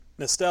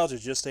Nostalgia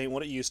just ain't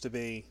what it used to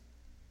be.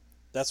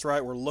 That's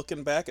right, we're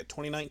looking back at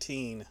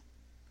 2019.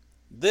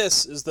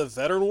 This is the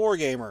Veteran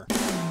Wargamer.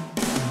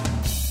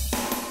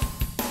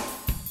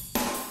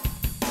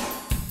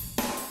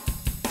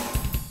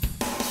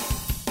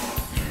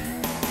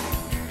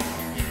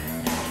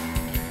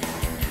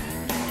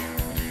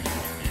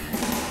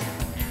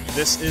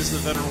 This is the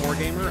Veteran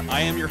Wargamer.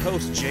 I am your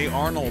host, Jay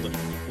Arnold.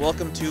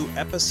 Welcome to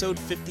episode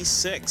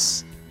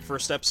 56,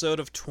 first episode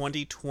of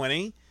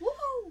 2020. Woohoo!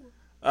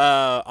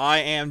 I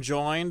am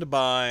joined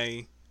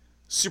by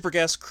super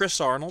guest Chris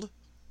Arnold.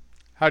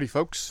 Howdy,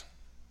 folks.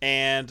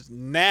 And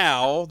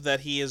now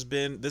that he has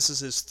been, this is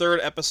his third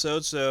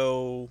episode,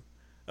 so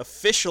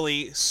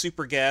officially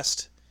super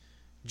guest,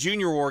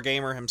 Junior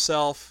Wargamer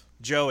himself,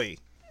 Joey.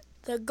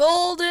 The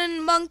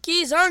golden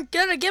monkeys aren't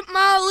gonna get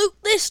my loot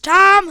this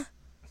time!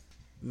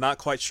 Not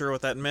quite sure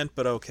what that meant,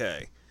 but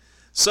okay.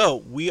 So,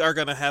 we are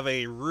going to have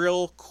a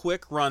real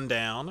quick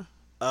rundown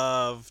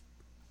of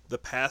the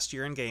past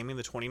year in gaming,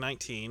 the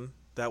 2019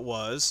 that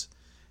was,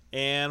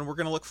 and we're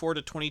going to look forward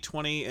to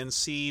 2020 and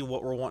see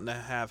what we're wanting to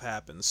have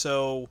happen.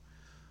 So,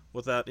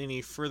 without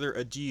any further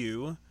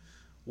ado,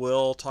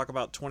 we'll talk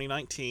about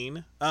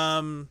 2019.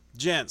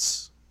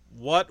 Gents,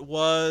 what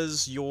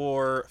was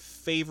your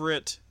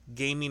favorite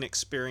gaming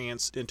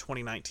experience in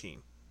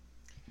 2019?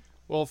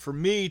 Well, for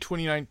me,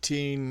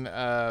 2019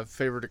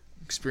 favorite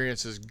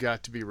experience has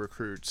got to be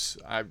Recruits.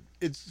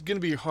 It's going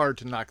to be hard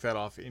to knock that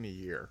off any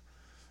year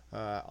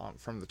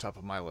from the top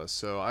of my list.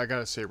 So I got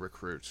to say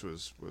Recruits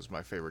was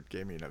my favorite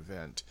gaming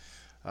event.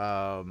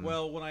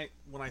 Well, when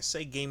I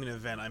say gaming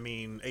event, I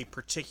mean a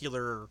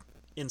particular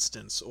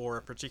instance or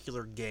a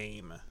particular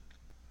game.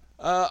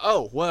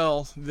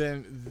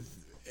 Then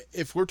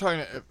if we're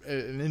talking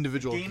an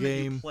individual Game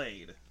that you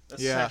played, a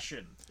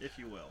session, if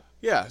you will.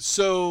 Yeah,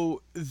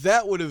 so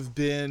that would have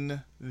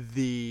been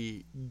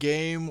the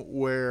game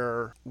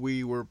where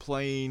we were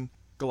playing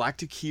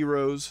Galactic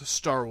Heroes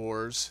Star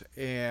Wars,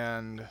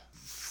 and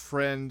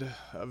friend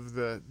of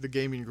the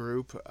gaming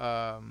group,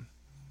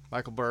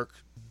 Michael Burke,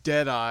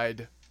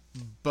 dead-eyed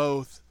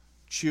both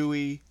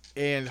Chewie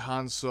and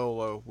Han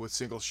Solo with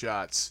single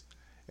shots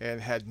and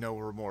had no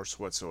remorse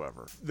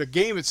whatsoever. The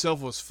game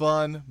itself was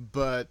fun,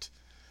 but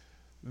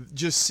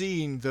just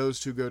seeing those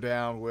two go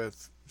down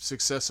with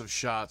successive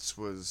shots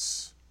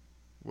was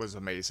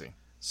amazing.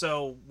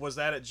 So was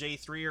that at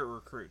J3 or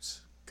Recruits?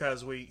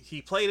 Because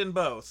he played in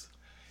both.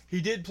 He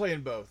did play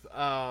in both.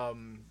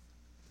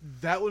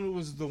 That one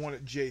was the one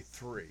at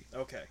J3.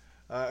 Okay.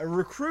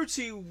 Recruits,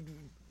 he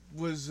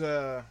was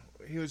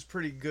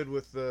pretty good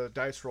with the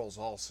dice rolls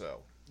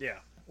also. Yeah.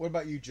 What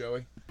about you,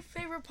 Joey? My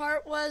favorite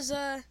part was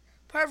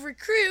part of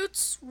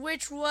Recruits,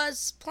 which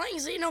was playing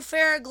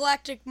Xenofair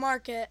Galactic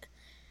Market.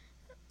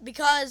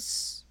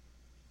 Because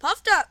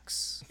Puff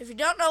Ducks, if you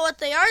don't know what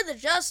they are, they're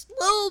just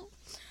little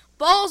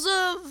balls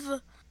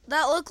that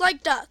look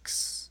like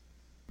ducks.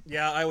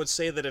 Yeah, I would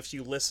say that if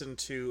you listen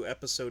to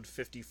episode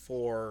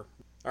 54,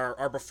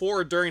 or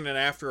before, during, and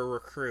after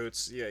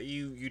Recruits, yeah,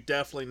 you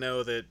definitely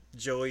know that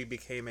Joey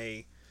became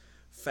a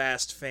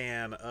fast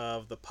fan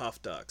of the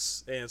Puff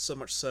Ducks, and so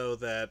much so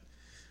that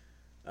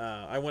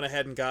I went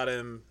ahead and got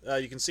him,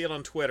 you can see it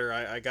on Twitter,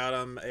 I got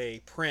him a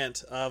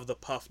print of the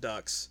Puff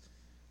Ducks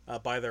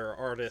by their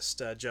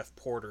artist, Jeff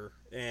Porter,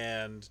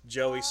 and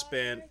Joey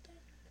spent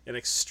an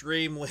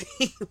extremely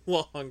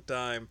long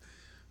time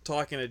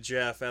talking to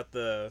Jeff at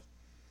the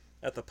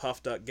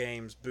Puff Duck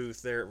Games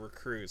booth there at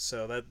Recruits,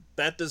 so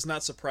that does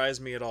not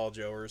surprise me at all,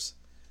 Joers.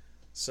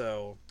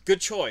 So, good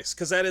choice,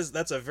 because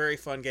that's a very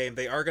fun game.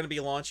 They are going to be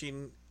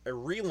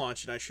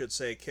relaunching, I should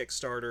say,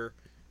 Kickstarter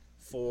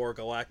for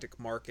Galactic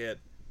Market,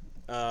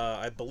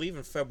 I believe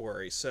in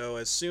February, so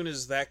as soon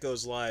as that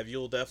goes live,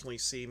 you'll definitely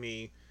see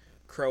me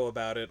crow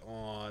about it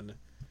on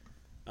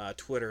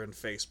Twitter and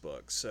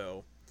Facebook.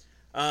 So,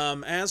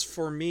 as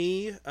for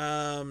me,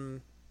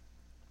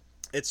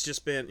 it's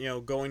just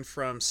been, going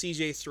from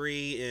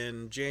CJ3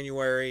 in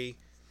January,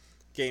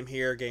 game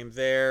here, game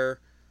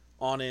there,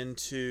 on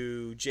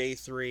into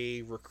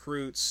J3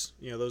 Recruits.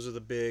 Those are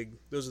the big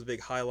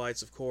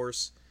highlights, of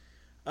course.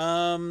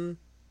 I'm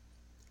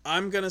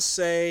probably gonna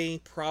say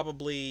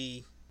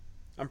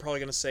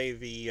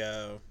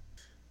the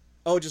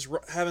just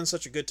having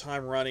such a good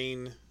time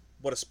running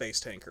What a Space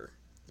Tanker,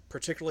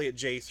 particularly at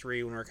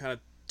J3 when we're kind of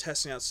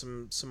testing out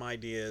some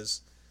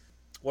ideas.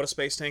 What a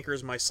Space Tanker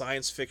is my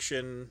science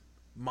fiction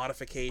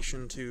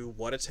modification to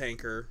What a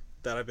Tanker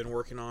that I've been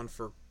working on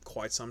for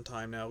quite some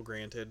time now,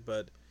 granted,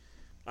 but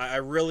I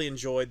really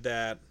enjoyed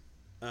that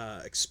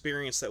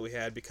experience that we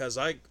had, because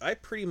I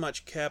pretty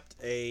much kept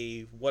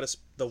the What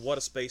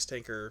a Space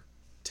Tanker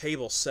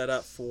table set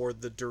up for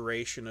the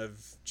duration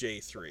of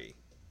J3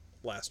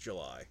 last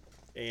July.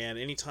 And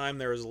anytime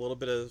there was a little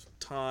bit of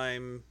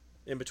time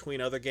in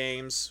between other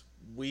games,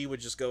 we would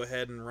just go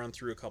ahead and run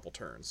through a couple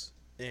turns.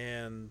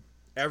 And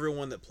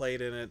everyone that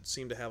played in it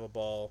seemed to have a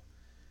ball.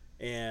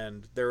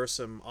 And there were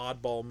some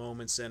oddball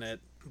moments in it,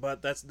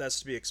 but that's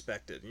to be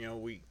expected.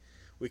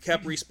 We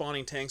kept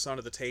respawning tanks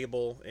onto the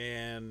table,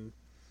 and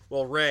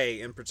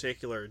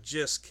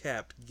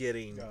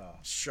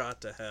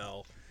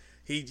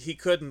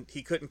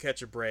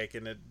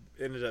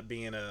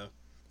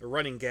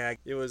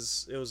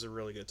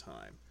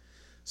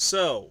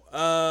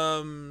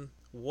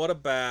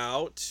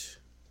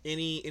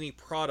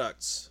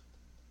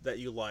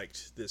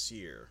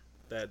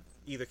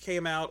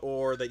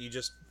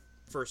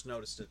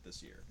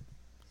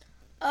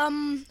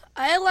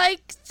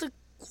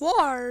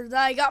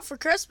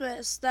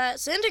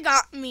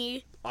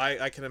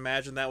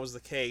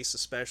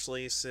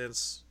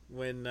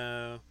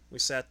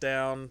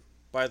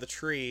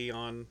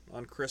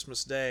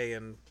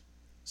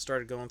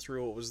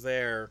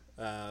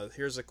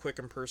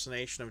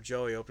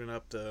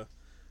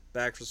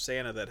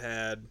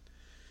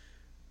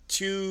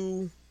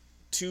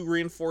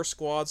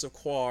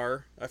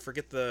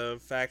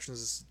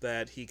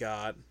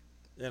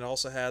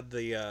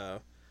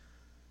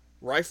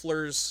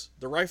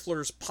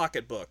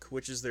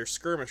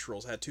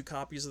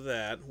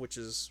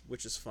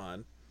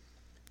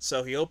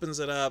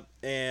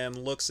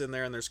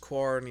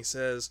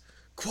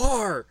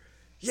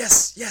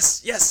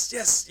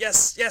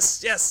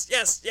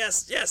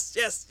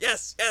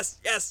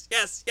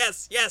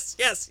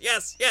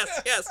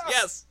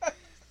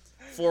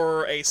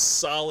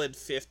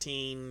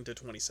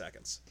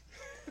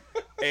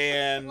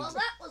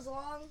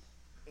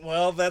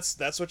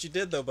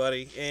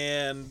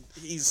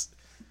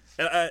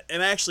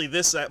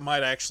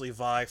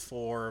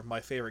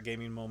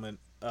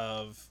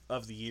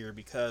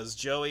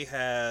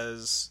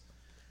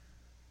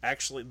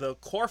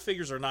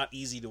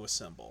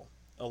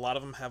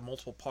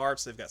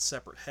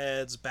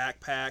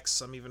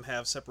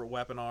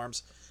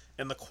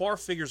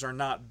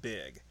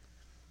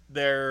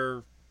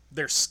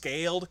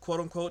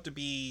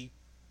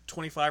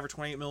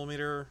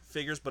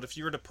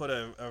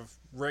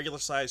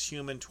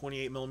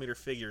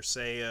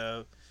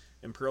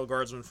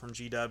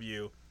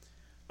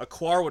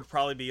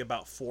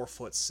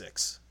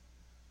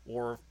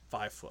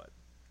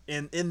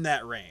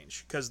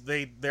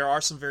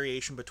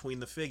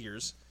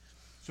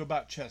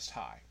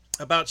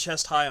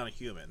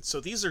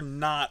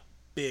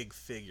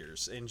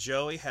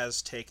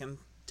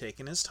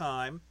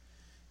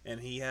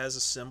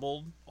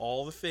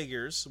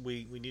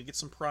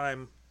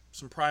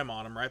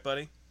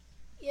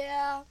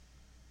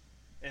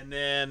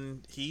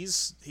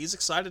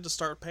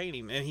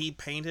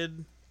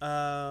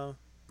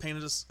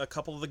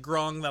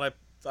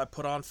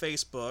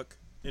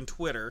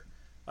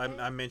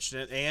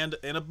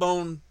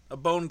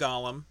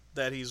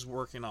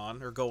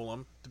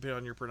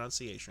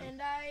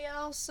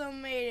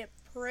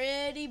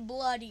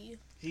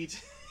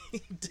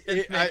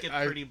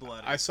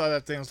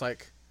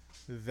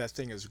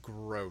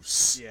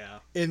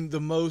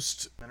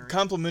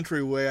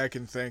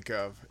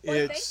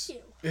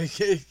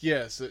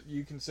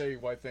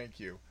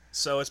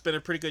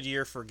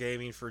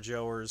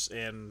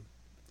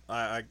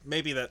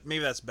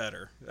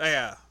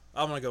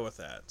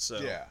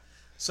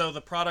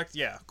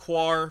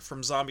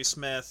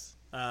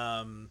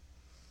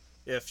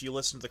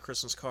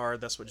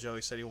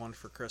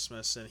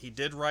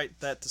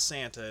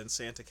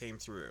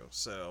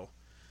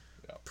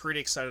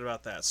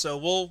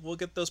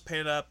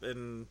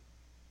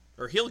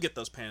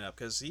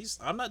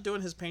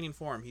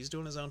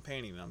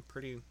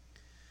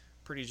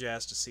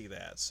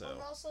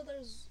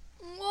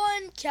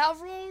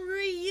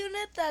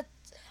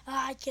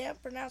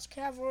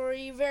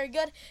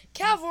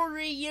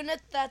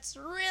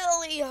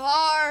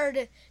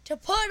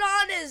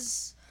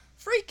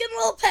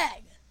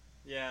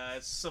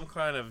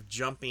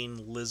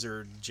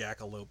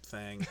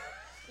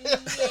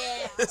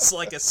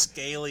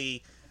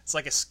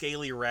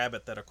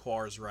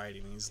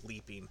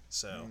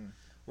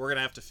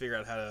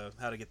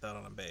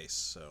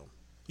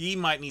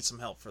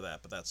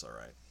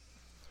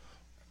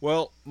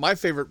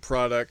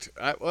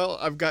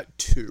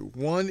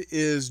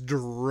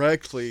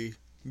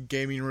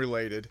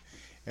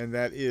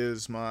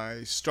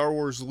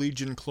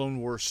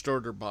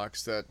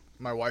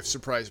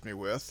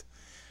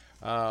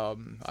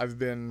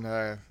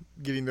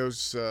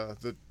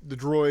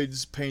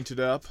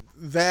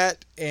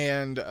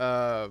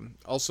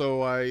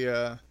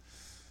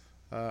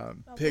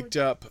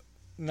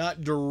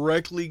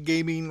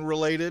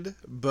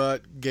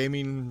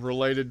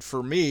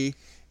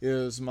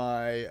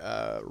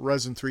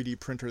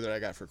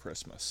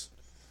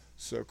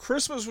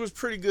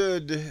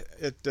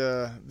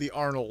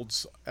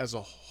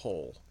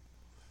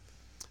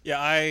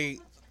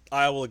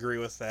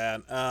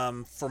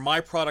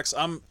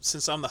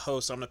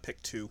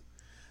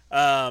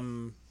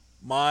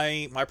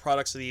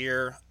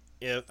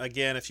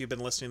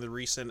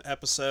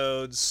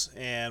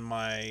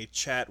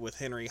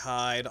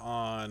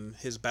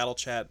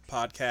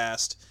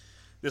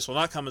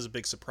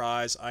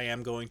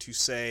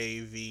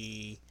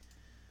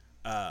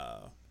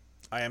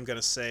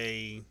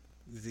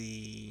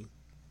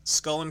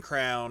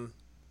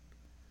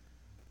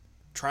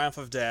Triumph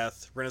of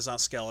Death,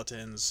 Renaissance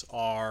Skeletons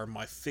are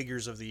my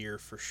figures of the year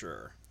for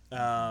sure.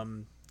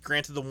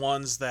 Granted, the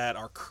ones that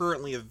are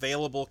currently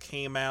available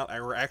came out.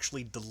 I were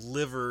actually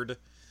delivered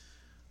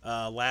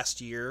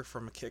last year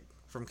from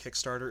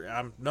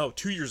Kickstarter. No,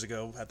 2 years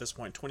ago at this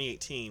point,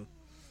 2018.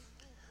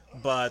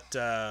 But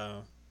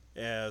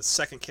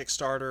second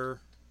Kickstarter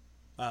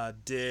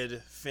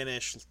did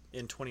finish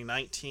in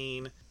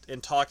 2019.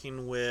 In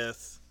talking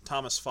with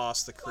Thomas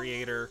Foss, the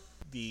creator,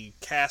 the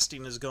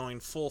casting is going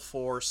full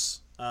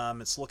force.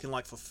 It's looking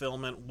like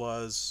fulfillment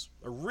was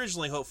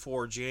originally hoped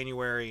for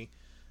January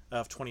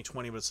of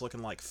 2020, but it's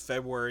looking like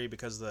February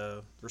because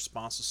the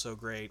response is so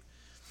great.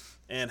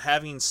 And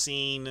having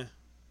seen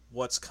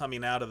what's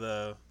coming out of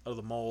the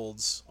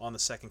molds on the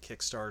second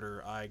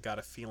Kickstarter, I got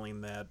a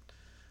feeling that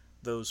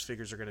those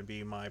figures are going to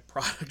be my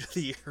product of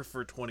the year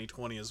for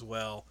 2020 as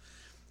well.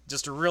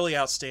 Just a really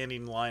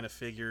outstanding line of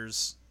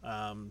figures.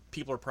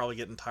 People are probably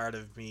getting tired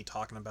of me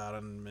talking about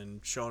them and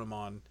showing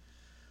them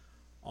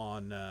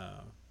on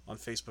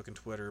Facebook and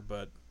Twitter,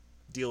 but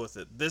deal with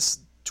it. This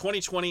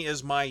 2020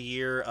 is my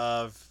year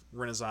of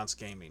Renaissance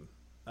gaming,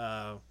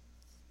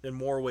 in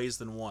more ways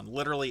than one,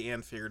 literally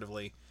and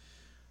figuratively.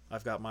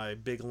 I've got my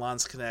big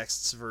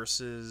Landsknechts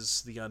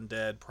versus the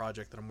Undead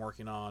project that I'm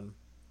working on.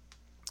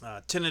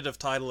 Tentative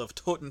title of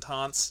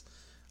Totentanz.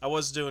 I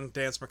was doing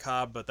Dance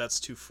Macabre, but that's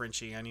too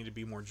Frenchy. I need to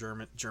be more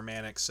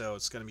Germanic, so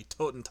it's going to be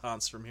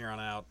Totentanz from here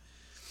on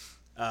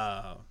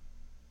out.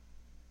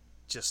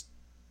 Just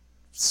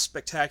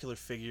spectacular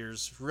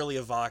figures, really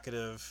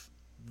evocative,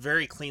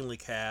 very cleanly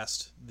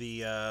cast.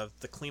 The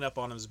cleanup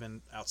on them has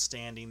been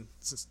outstanding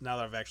since now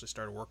that I've actually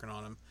started working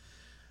on them.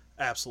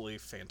 Absolutely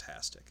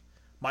fantastic.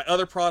 My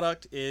other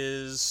product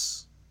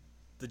is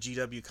the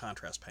GW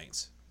Contrast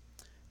Paints.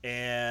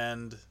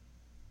 And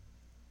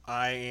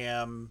I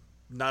am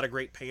not a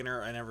great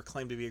painter. I never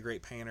claimed to be a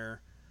great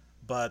painter.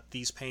 But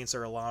these paints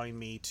are allowing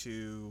me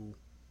to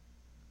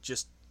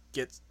just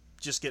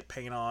get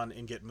paint on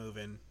and get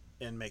moving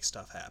and make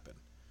stuff happen.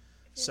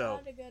 If you're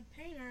not a good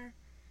painter,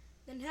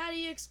 then how do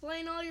you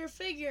explain all your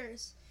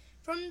figures?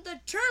 From the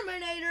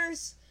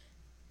Terminators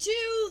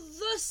to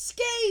the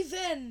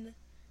Skaven!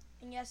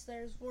 And yes,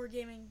 there's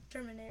Wargaming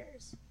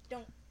Terminators.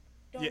 Don't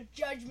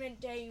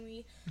Judgment Day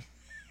me.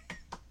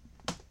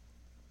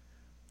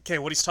 Okay,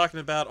 what he's talking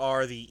about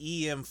are the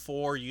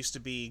EM4, used to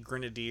be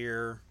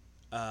Grenadier,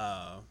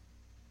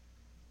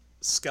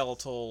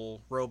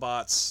 skeletal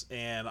robots,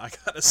 and I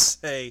gotta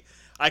say,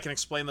 I can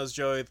explain those,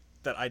 Joey,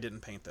 that I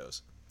didn't paint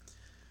those.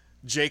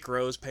 Jake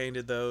Rose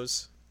painted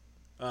those.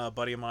 A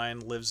buddy of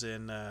mine lives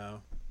in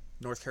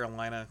North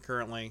Carolina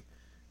currently.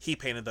 He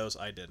painted those,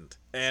 I didn't.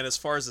 And as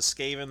far as the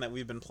Skaven that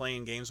we've been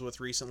playing games with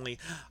recently,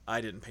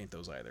 I didn't paint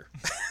those either.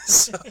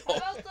 So, what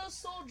about those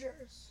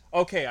soldiers?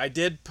 Okay, I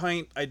did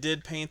paint the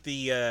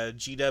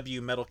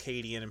GW Metal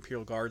Cadian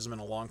Imperial Guardsman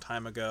a long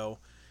time ago,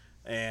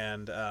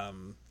 and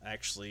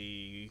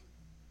actually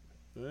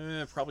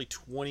probably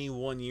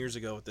 21 years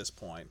ago at this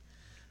point.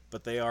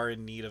 But they are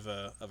in need of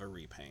a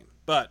repaint.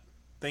 But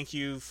thank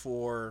you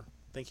for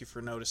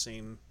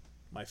noticing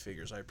my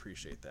figures. I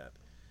appreciate that.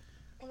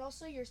 And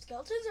also, your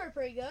skeletons are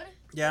pretty good.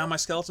 Yeah, my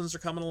skeletons are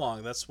coming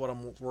along. That's what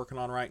I'm working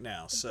on right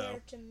now.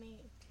 Compared to me.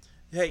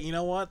 Hey, you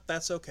know what?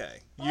 That's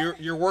okay.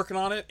 You're working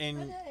on it,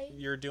 and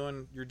you're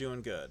doing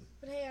good.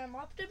 But hey, I'm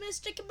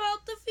optimistic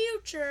about the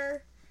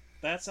future.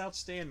 That's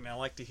outstanding. I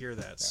like to hear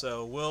that.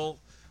 So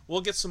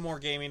we'll get some more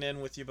gaming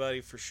in with you,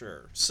 buddy, for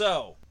sure.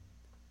 So,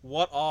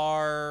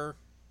 that's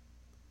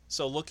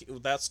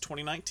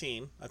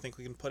 2019. I think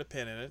we can put a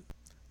pin in it.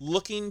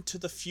 Looking to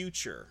the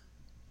future,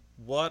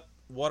 what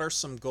are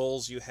some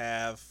goals you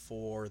have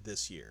for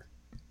this year?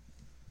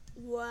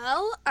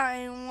 Well,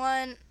 I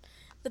want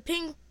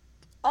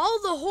all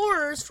the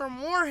horrors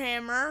from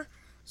Warhammer.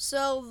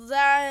 So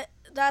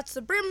that's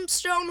the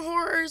Brimstone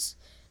horrors,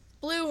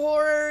 blue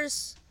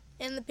horrors,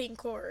 and the pink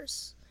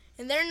horrors.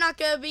 And they're not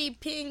going to be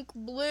pink,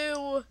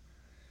 blue,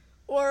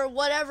 or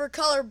whatever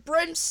color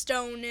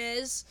Brimstone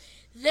is.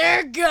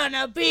 They're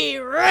gonna be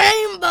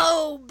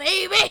rainbow,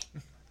 baby!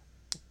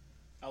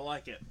 I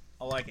like it.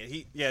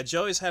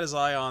 Joey's had his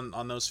eye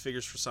on those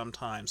figures for some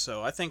time.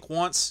 So I think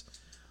once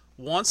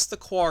the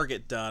Quar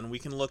get done, we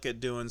can look at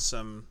doing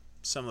some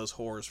of those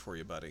horrors for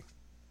you, buddy.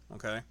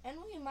 Okay? And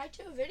we might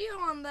do a video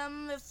on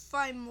them if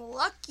I'm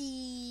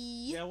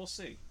lucky. Yeah, we'll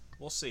see.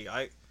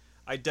 I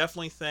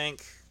definitely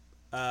think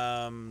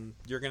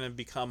you're going to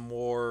become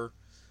more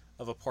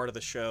of a part of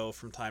the show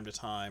from time to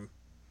time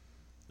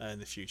in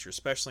the future,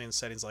 especially in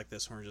settings like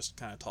this when we're just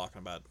kind of talking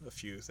about a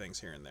few things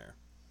here and there.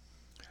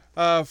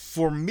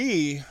 For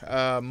me,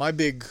 my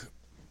big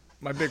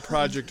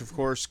project, of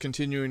course,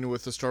 continuing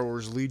with the Star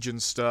Wars Legion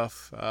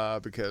stuff,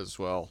 because,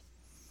 well,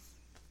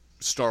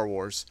 Star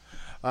Wars.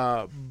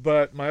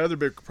 But my other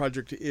big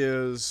project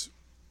is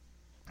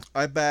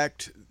I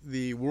backed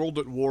the World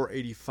at War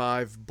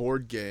 85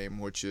 board game,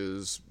 which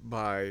is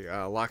by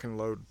Lock and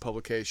Load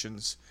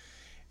Publications,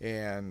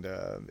 and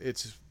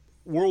it's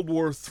World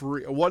War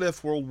III, a What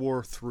If World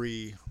War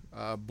III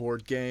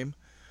board game.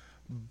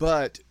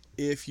 But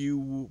if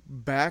you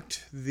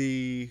backed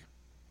the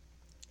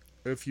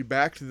if you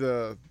backed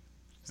the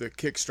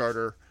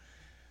Kickstarter,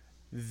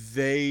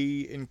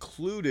 they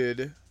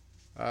included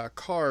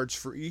cards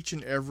for each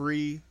and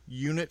every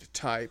unit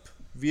type,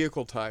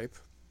 vehicle type,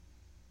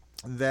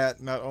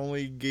 that not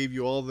only gave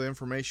you all the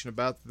information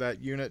about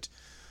that unit,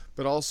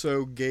 but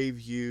also gave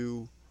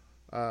you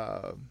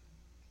uh,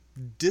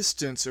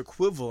 distance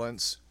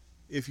equivalents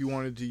if you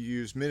wanted to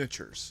use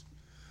miniatures.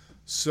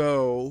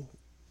 So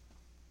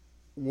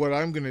what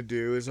I'm going to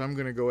do is I'm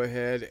going to go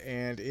ahead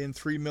and in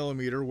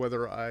 3mm,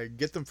 whether I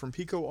get them from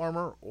Pico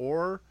Armor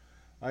or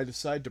I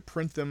decide to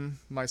print them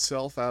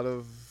myself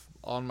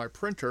on my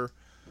printer,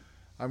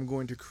 I'm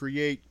going to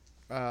create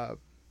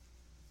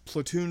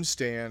platoon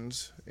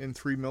stands in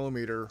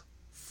 3mm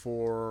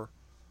for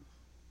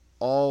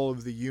all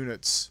of the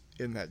units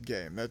in that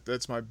game.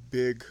 That's my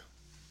big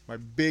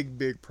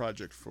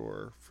project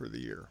for the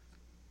year.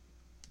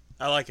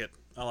 I like it.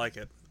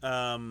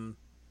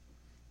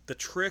 The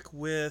trick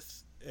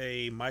with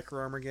a Micro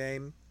Armor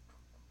game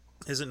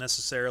isn't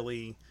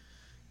necessarily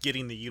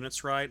getting the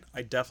units right.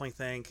 I definitely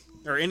think,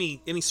 or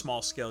any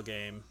small scale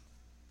game,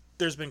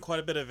 there's been quite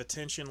a bit of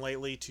attention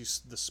lately to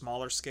the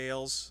smaller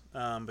scales,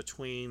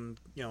 between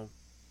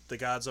the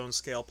God's Own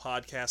Scale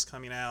podcast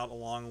coming out,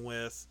 along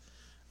with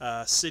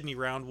Sidney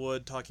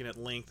Roundwood talking at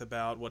length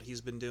about what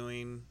he's been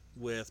doing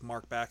with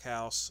Mark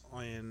Backhouse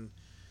in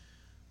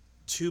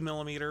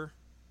 2mm.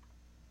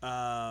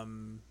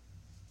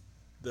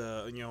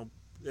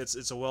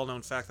 It's a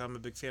well-known fact that I'm a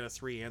big fan of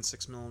 3 and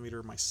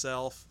 6mm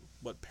myself.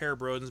 What Per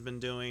Broden's been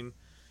doing,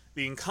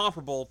 the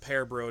incomparable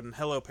Per Broden,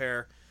 hello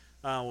Per,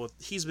 what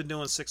he's been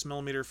doing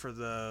 6mm for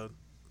the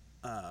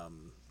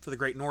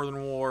Great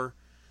Northern War,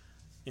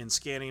 in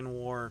Scanning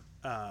War.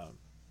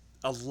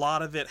 A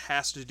lot of it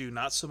has to do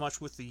not so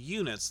much with the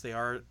units, they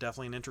are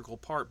definitely an integral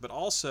part, but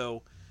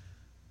also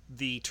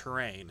the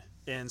terrain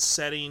and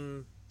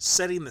setting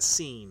the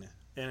scene.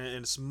 And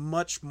it's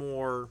much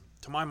more,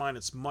 to my mind,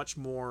 it's much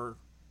more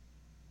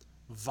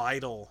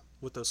vital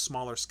with those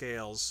smaller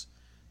scales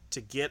to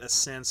get a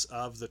sense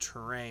of the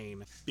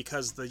terrain,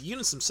 because the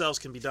units themselves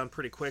can be done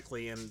pretty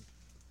quickly, and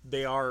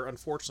they are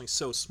unfortunately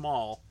so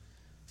small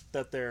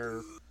that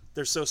they're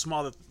so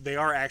small that they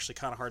are actually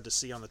kind of hard to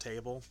see on the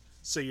table.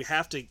 So you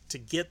have to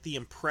get the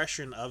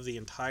impression of the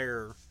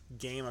entire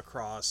game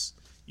across,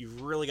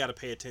 you've really got to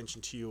pay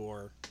attention to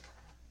your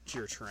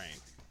terrain.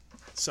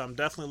 So I'm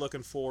definitely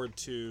looking forward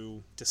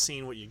to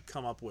seeing what you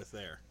come up with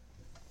there.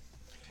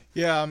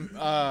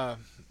 Yeah,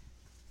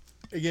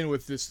 again,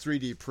 with this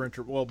 3D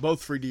printer, well,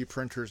 both 3D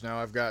printers now,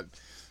 I've got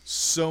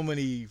so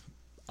many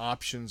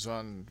options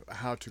on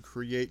how to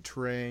create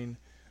terrain.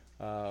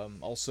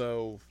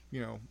 Also,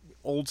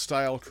 old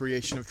style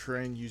creation of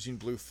terrain using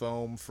blue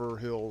foam for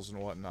hills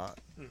and whatnot.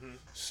 Mm-hmm.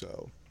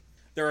 So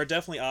there are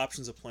definitely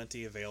options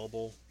aplenty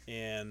available,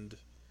 and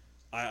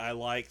I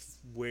like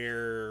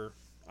where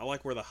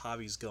the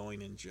hobby's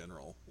going in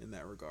general in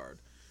that regard.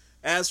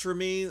 As for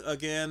me,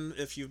 again,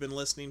 if you've been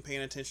listening,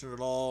 paying attention at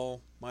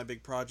all, my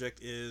big project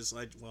is,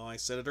 I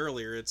said it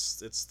earlier, it's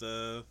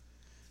the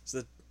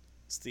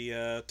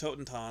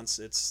Totentants.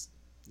 It's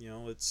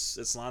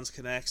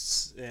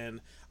Landsknechts, and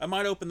I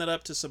might open that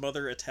up to some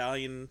other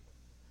Italian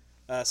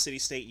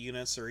city-state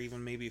units, or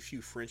even maybe a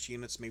few French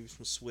units, maybe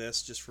some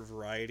Swiss, just for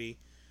variety.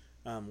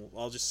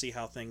 I'll just see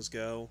how things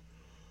go.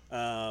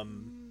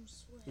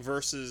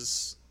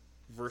 Versus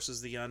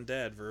the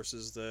undead,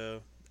 versus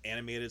the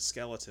animated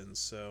skeletons.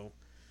 So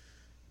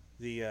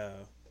the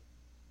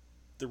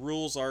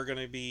rules are going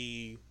to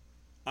be,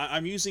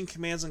 I'm using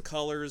Commands and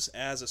Colors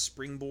as a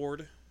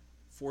springboard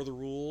for the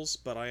rules,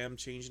 but I am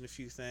changing a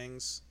few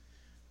things.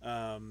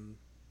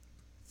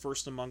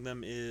 First among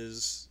them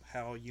is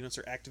how units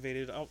are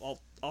activated.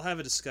 I'll have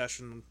a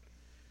discussion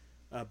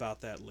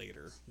about that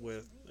later.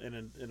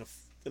 In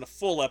a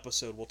full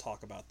episode, we'll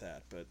talk about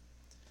that. But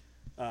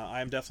I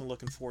am definitely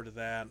looking forward to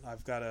that.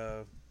 I've got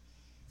a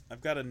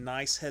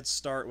nice head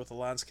start with the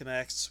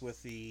Landsknechts,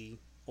 with the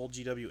old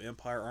GW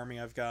Empire army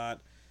I've got,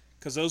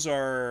 because those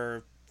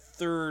are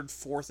 3rd,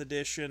 4th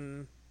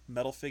edition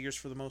metal figures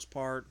for the most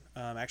part.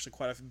 Actually,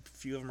 quite a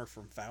few of them are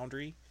from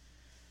Foundry,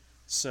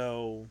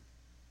 so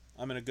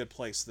I'm in a good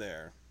place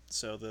there.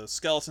 So the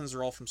skeletons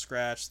are all from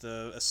scratch.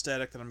 The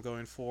aesthetic that I'm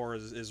going for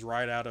is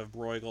right out of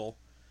Bruegel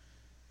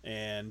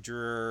and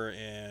Dürer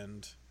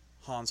and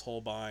Hans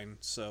Holbein.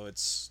 So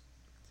it's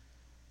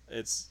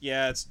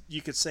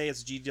you could say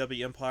it's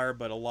GW Empire,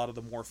 but a lot of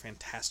the more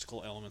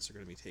fantastical elements are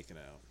going to be taken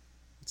out.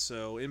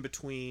 So in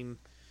between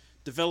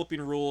developing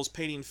rules,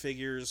 painting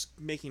figures,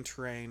 making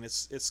terrain,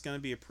 it's going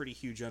to be a pretty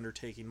huge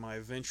undertaking. My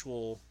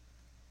eventual,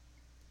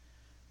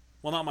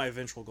 well, not my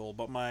eventual goal,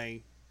 but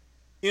my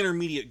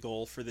intermediate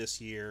goal for this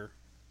year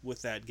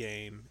with that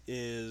game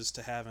is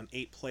to have an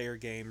 8-player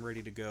game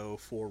ready to go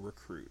for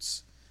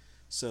recruits.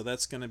 So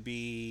that's going to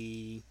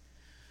be,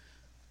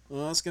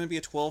 well, it's going to be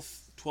a 12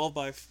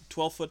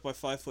 foot by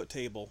 5 foot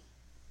table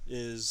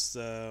is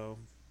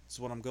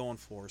what I'm going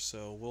for.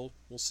 So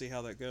we'll see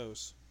how that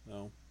goes.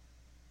 So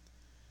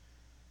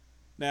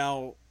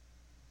now,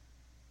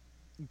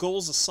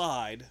 goals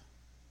aside,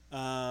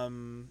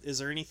 Is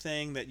there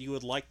anything that you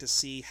would like to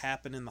see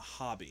happen in the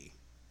hobby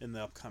in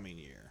the upcoming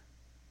year?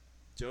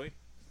 Joey?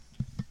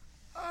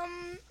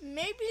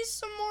 Maybe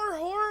some more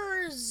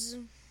horrors.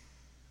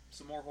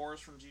 Some more horrors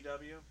from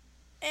GW?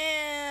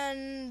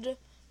 And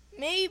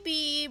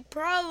maybe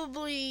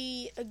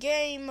probably a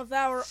game of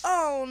our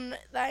own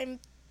that I'm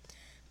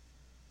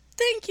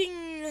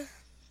thinking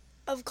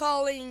of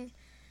calling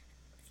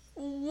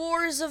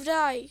Wars of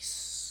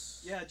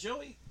Dice. Yeah,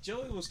 Joey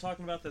was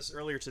talking about this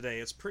earlier today.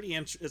 It's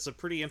a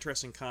pretty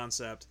interesting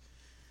concept.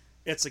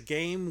 It's a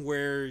game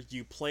where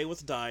you play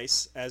with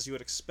dice, as you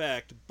would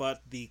expect,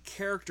 but the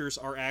characters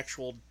are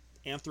actual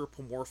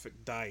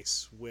anthropomorphic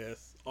dice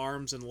with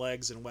arms and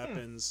legs and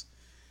weapons,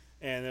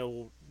 and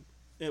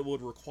it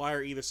would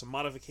require either some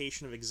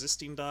modification of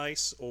existing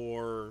dice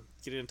or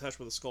get in touch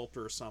with a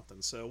sculptor or something.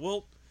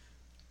 So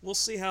we'll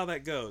see how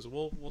that goes.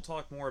 We'll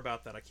talk more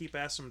about that. I keep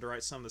asking him to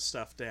write some of this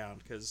stuff down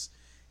because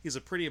he's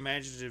a pretty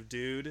imaginative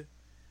dude,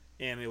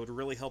 and it would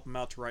really help him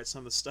out to write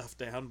some of the stuff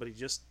down, but he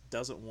just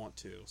doesn't want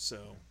to.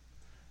 So.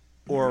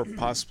 Or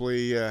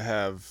possibly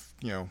have,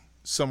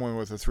 someone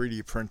with a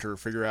 3D printer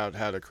figure out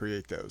how to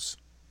create those.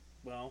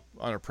 Well,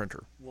 on a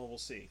printer. Well, we'll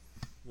see.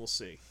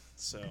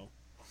 So,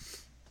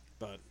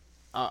 but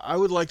I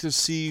would like to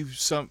see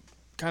some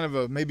kind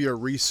of maybe a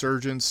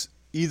resurgence,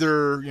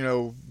 either,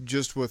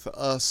 just with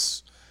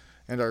us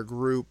and our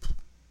group,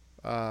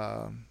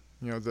 the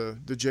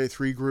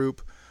J3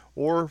 group,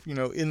 or,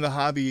 in the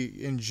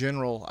hobby in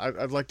general.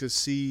 I'd like to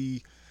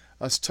see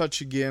us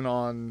touch again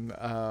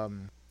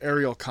on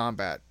aerial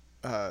combat.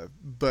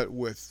 But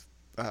with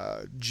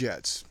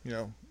jets,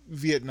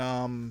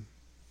 Vietnam,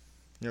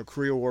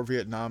 Korea War,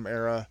 Vietnam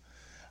era.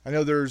 I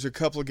know there's a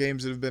couple of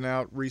games that have been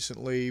out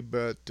recently,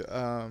 but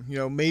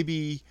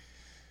maybe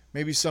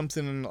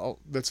something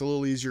that's a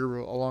little easier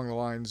along the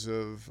lines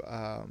of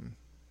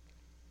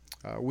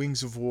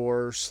Wings of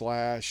War /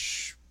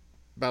 Battlestar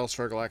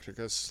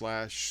Galactica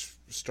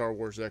 / Star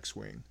Wars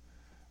X-Wing.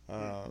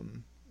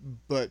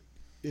 But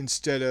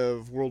instead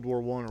of World War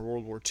I or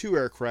World War II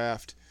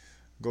aircraft,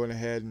 going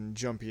ahead and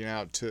jumping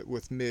out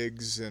with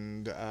MiGs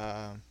and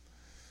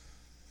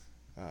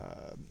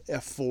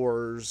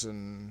F4s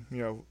and,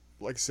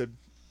 like I said,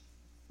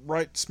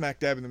 right smack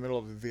dab in the middle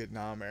of the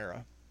Vietnam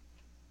era.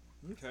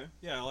 Okay.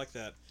 Yeah, I like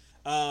that.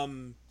 I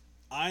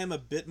am a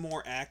bit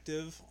more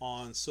active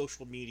on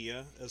social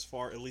media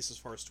at least as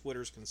far as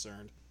Twitter is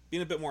concerned.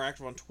 Being a bit more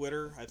active on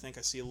Twitter, I think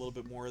I see a little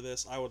bit more of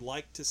this. I would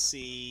like to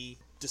see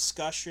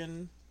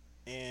discussion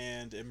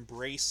and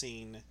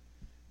embracing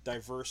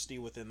diversity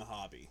within the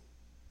hobby.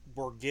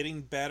 We're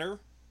getting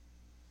better.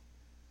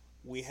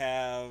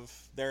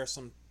 There are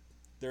some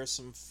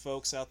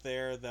folks out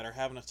there that are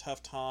having a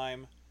tough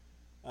time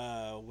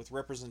with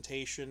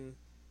representation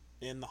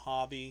in the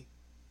hobby.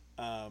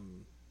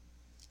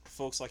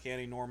 Folks like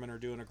Annie Norman are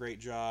doing a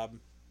great job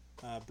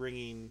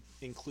bringing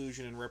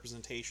inclusion and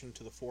representation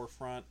to the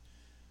forefront.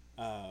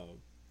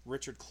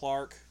 Richard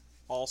Clark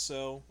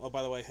also. Oh,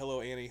 by the way,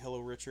 hello Annie, hello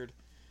Richard.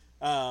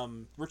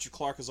 Richard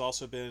Clark has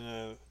also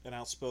been an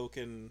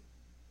outspoken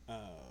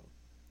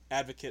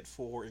advocate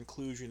for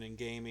inclusion in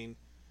gaming.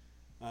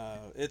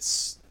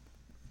 It's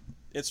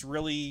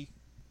really,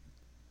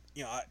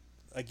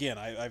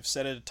 I've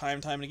said it time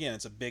and time again,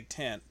 it's a big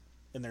tent,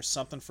 and there's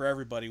something for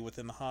everybody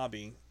within the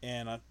hobby,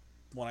 and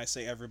when I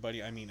say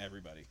everybody, I mean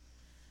everybody.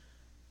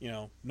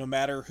 No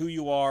matter who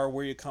you are,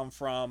 where you come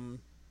from,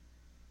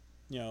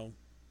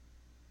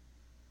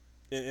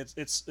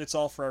 it's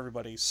all for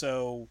everybody.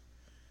 So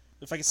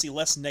if I can see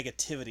less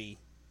negativity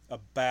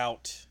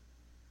about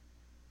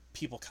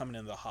people coming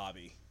into the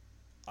hobby,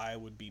 I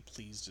would be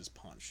pleased as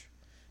punch.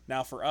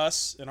 Now, for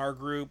us in our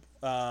group,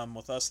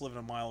 with us living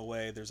a mile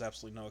away, there's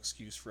absolutely no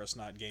excuse for us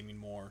not gaming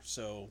more.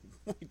 So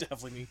we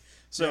definitely need.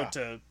 So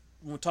yeah.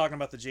 When we're talking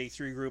about the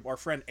J3 group, our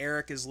friend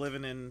Eric is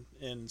living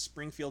in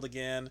Springfield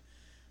again.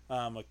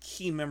 A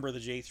key member of the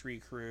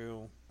J3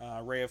 crew.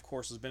 Ray, of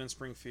course, has been in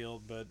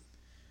Springfield, but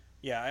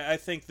yeah, I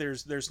think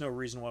there's no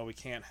reason why we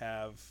can't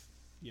have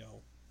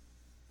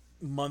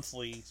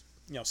monthly,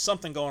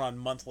 something going on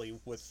monthly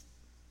with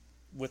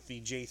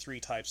the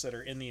J3 types that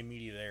are in the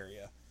immediate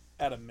area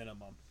at a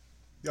minimum.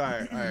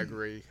 I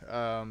agree.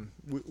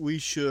 We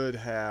should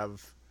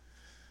have,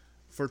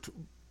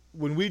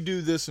 when we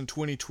do this in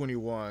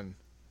 2021,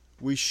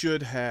 we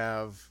should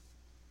have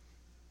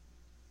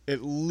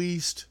at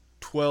least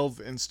 12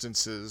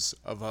 instances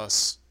of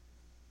us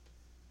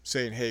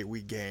saying, "Hey,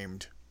 we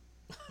gamed."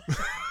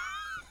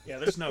 Yeah,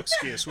 there's no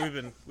excuse. We've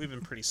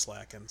been pretty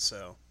slacking.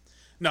 So,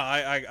 no,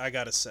 I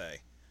gotta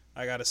say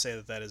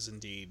that is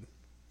indeed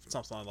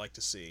something I'd like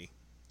to see.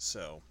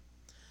 So,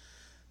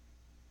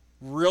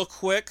 real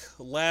quick,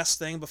 last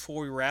thing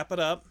before we wrap it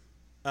up.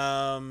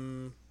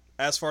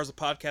 As far as the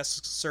podcast is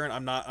concerned,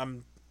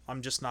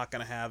 I'm just not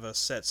going to have a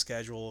set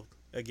schedule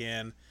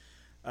again.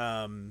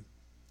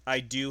 I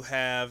do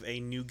have a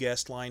new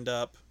guest lined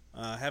up.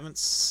 Haven't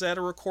set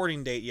a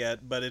recording date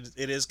yet, but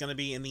it is going to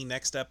be in the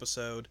next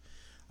episode.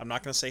 I'm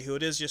not going to say who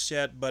it is just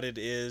yet, but it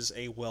is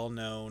a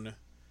well-known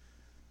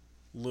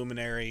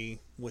luminary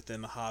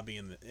within the hobby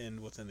and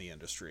within the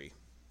industry.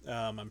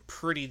 I'm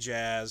pretty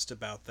jazzed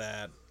about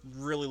that.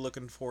 Really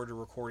looking forward to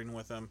recording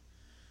with him.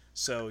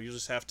 So you'll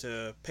just have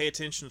to pay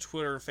attention to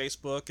Twitter and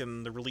Facebook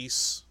and the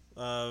release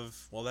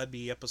of, that'd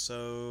be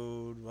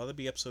episode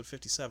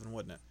 57,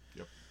 wouldn't it?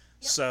 Yep.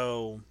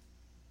 So,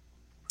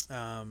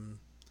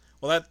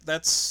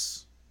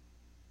 that's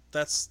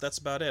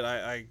about it.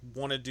 I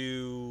want to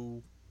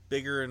do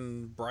bigger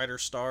and brighter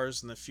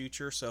stars in the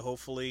future. So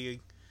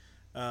hopefully,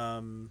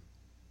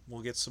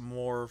 we'll get some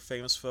more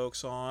famous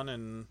folks on,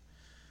 and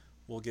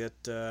we'll get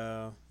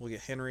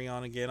Henry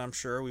on again. I'm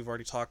sure we've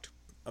already talked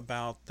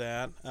about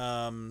that.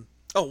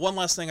 One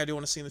last thing I do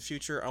want to see in the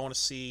future. I want to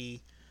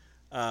see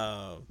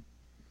Neil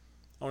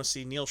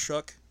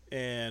Shook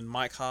and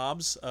Mike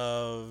Hobbs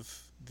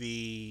of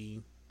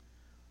the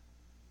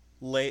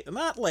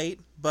not late,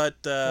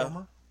 but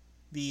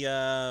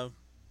the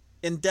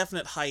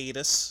indefinite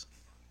hiatus.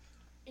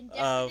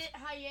 Indefinite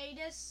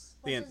hiatus?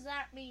 What does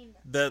that mean?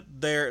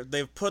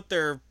 They've put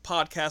their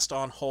podcast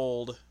on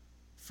hold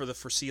for the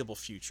foreseeable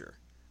future.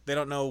 They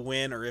don't know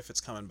when or if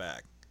it's coming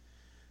back.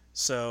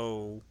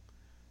 So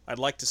I'd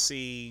like to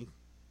see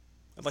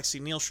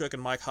Neil Shook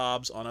and Mike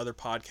Hobbs on other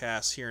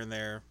podcasts here and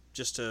there,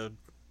 just to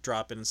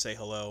drop in and say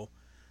hello.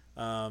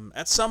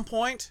 At some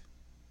point,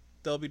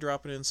 they'll be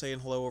dropping in and saying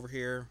hello over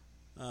here.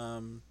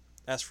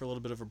 Ask for a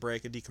little bit of a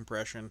break, a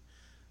decompression.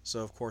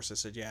 So of course I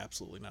said, yeah,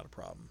 absolutely not a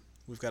problem.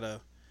 We've got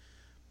a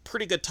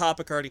pretty good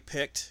topic already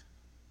picked,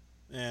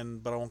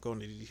 but I won't go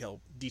into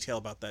detail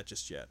about that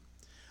just yet.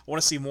 I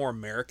want to see more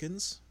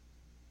Americans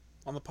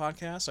on the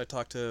podcast. I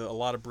talked to a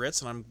lot of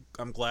Brits, and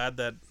I'm glad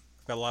that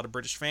I've got a lot of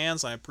British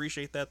fans. I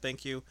appreciate that.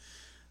 Thank you.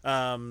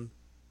 But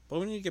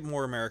we need to get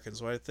more Americans.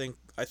 So I think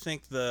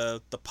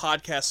the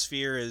podcast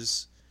sphere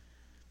is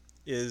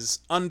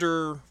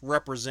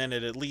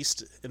underrepresented, at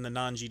least in the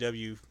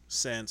non-GW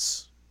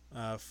sense,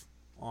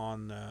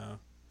 from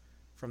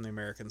the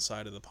American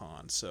side of the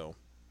pond. So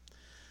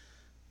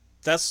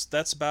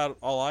that's about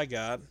all I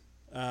got.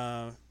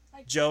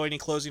 Joe, any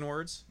closing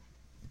words?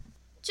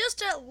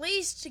 Just at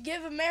least to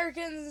give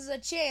Americans a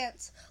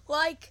chance.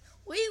 Like,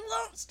 we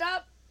won't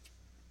stop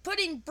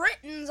putting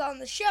Britons on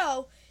the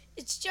show.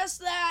 It's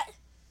just that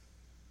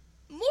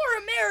more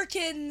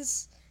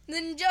Americans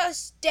than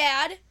just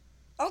Dad,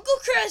 Uncle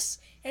Chris,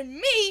 and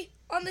me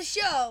on the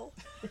show.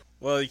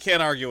 Well, you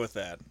can't argue with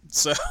that.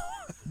 So,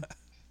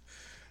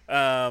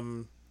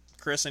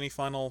 Chris, any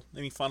final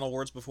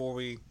words before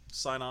we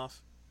sign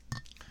off?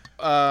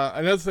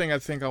 Another thing I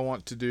think I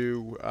want to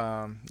do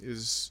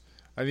is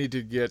I need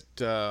to get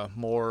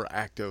more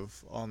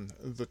active on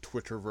the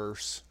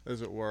Twitterverse,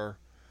 as it were.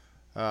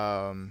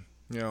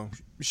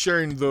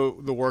 Sharing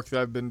the work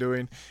that I've been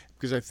doing,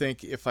 because I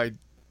think if I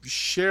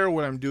share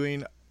what I'm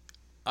doing,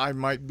 I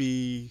might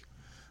be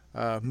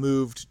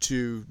moved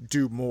to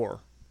do more.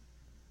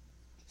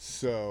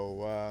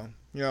 So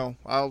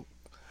I'll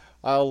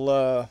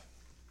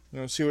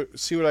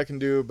see what I can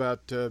do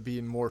about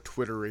being more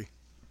Twittery.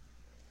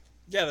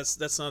 Yeah,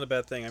 that's not a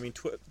bad thing. I mean,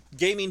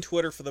 gaming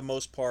Twitter for the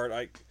most part,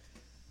 I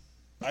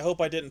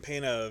hope I didn't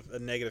paint a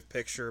negative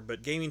picture,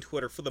 but gaming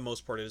Twitter for the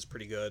most part is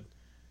pretty good.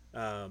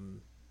 But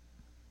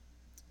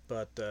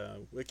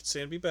we could say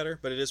it'd be better,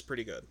 but it is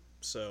pretty good.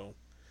 So,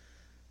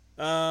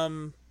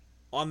 on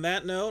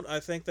that note, I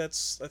think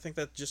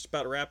that just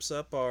about wraps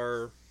up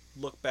our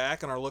look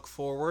back and our look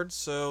forward.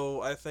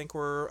 So I think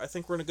we're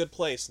in a good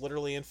place,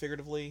 literally and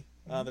figuratively.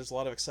 There's a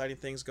lot of exciting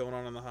things going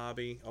on in the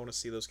hobby. I want to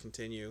see those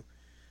continue.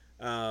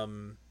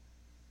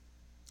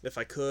 If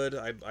I could,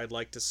 I'd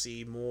like to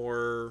see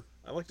more.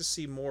 I'd like to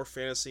see more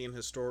fantasy and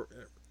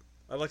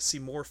I'd like to see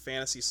more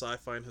fantasy,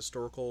 sci-fi, and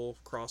historical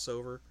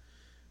crossover.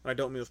 And I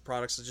don't mean with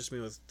products; I just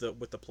mean with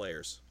the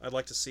players. I'd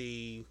like to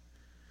see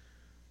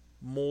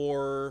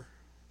more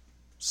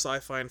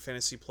sci-fi and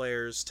fantasy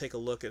players take a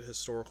look at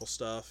historical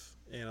stuff,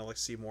 and I'd like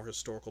to see more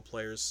historical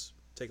players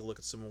take a look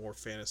at some more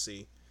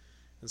fantasy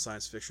and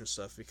science fiction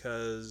stuff,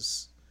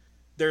 because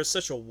there's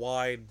such a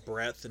wide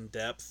breadth and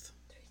depth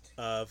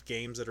of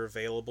games that are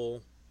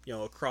available,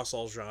 across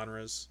all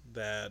genres,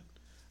 that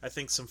I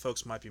think some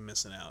folks might be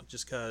missing out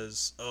just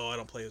because, I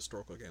don't play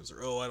historical games,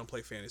 or I don't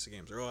play fantasy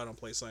games, or I don't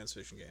play science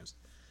fiction games.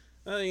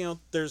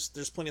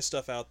 There's plenty of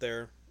stuff out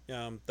there.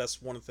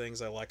 That's one of the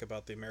things I like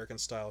about the American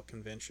style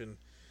convention,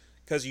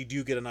 because you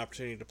do get an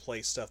opportunity to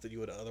play stuff that you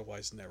would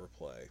otherwise never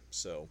play.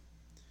 So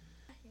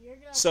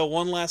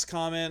one last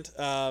comment.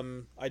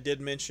 I did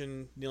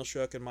mention Neil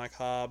Shook and Mike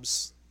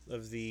Hobbs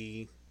of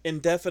the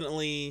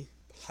indefinitely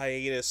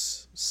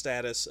hiatus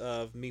status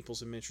of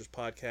Meeples and Miniatures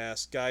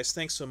podcast. Guys,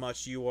 thanks so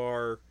much. You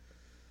are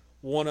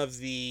one of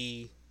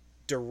the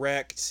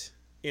direct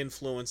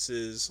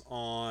influences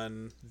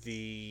on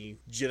the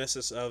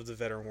genesis of the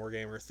Veteran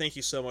Wargamer. Thank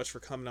you so much for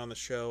coming on the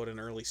show at an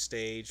early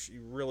stage.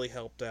 You really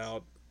helped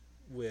out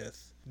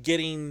with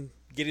getting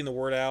the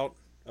word out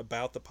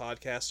about the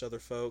podcast to other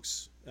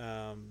folks.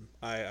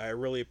 I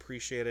really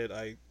appreciate it.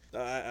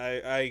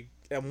 I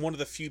am one of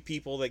the few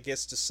people that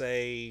gets to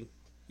say,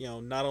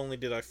 not only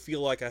did I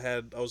feel like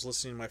I was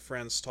listening to my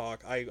friends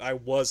talk, I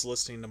was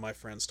listening to my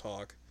friends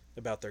talk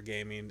about their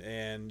gaming,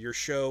 and your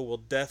show will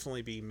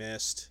definitely be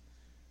missed.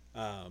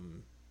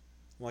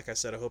 Like I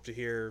said, I hope to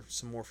hear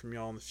some more from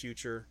y'all in the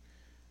future.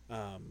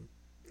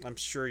 I'm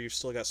sure you've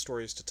still got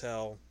stories to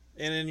tell,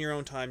 and in your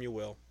own time you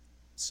will.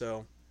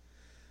 So,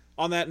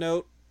 on that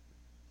note,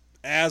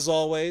 as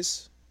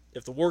always,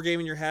 if the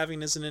wargaming you're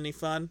having isn't any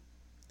fun,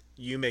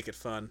 you make it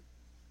fun.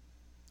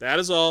 That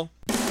is all.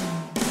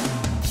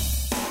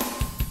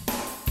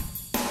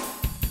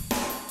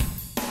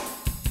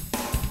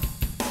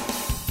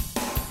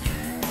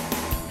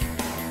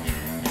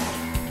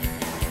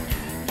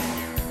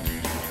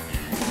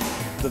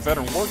 The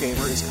Veteran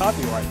Wargamer is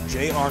copyright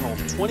J. Arnold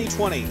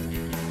 2020.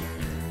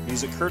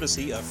 Music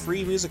courtesy of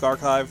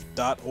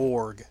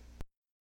freemusicarchive.org.